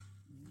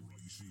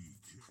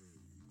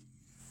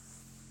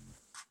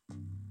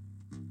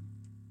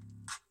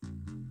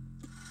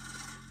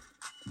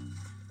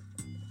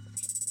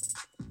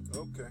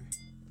Okay.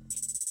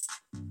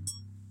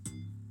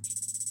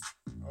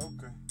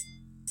 Okay.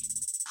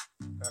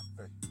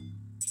 F.A.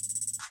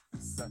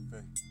 It's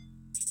F.A.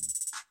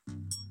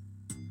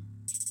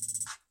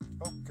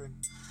 Okay.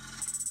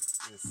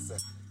 It's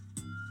F.A.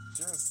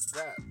 Just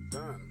got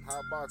done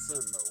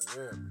hotboxing the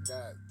web.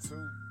 Got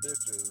two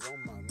bitches on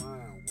my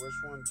line. Which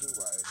one do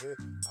I hit?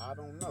 I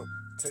don't know.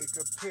 Take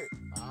a pick.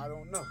 I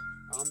don't know.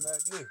 I'm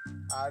that nigga.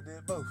 I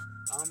did both.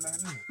 I'm that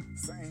nigga.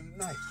 Same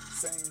night,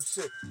 same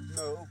shit.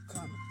 No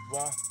coming.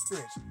 Why,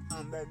 bitch?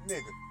 I'm that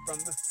nigga from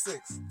the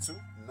 6 to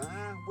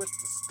 9 with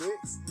the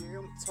sticks. Yeah,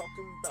 I'm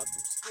talking about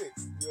them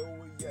sticks. Yo,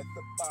 we at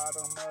the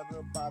bottom of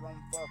the bottom.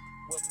 Fuck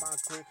with my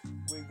clique.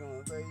 We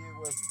gon' lay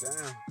us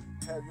down.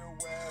 Have your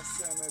ass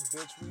in it,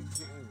 bitch. We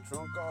getting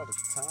drunk all the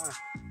time,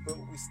 but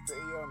we stay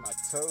on our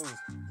toes.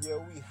 Yeah,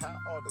 we hot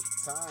all the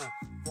time,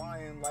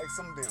 flying like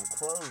some damn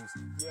crows.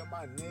 Yeah,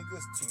 my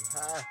niggas too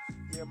high.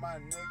 Yeah, my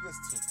niggas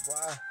too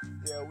fly.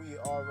 Yeah, we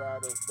all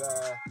ride or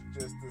die,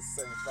 just the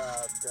same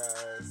five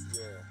guys.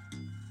 Yeah.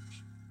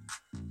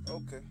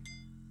 Okay.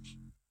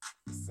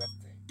 It's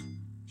F.A.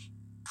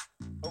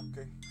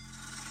 Okay.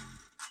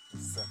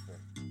 It's F.A.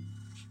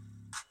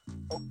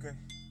 Okay.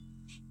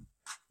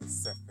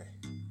 It's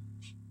F.A.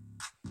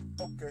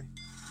 Okay,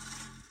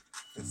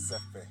 it's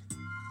F.A.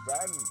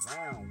 Riding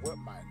around with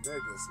my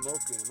niggas,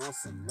 smoking on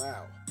some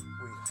loud.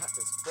 We hot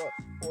as fuck,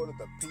 order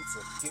the pizza,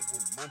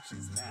 getting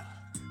munchies now.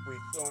 We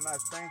doing our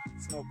thing,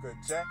 smoke a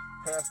jack,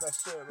 pass that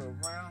shit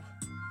around.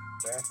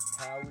 That's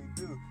how we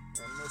do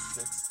in the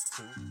 6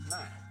 to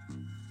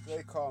 9.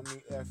 They call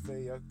me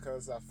F.A.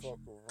 cause I fuck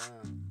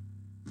around.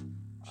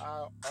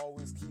 I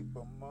always keep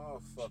a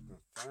motherfucking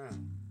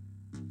frown.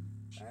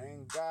 I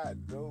ain't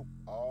got dope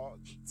all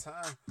the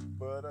time,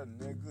 but a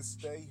nigga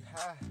stay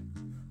high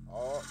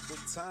all the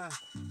time.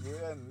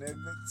 Yeah, a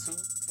nigga too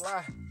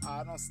fly.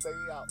 I don't stay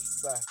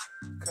outside,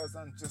 cause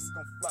I'm just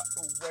gon' fly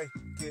away.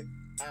 Get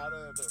out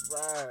of the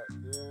ride,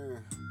 yeah.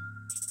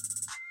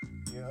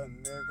 Yeah, a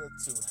nigga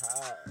too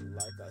high.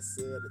 Like I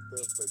said at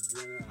the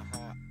beginning,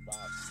 hot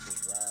box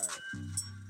the ride.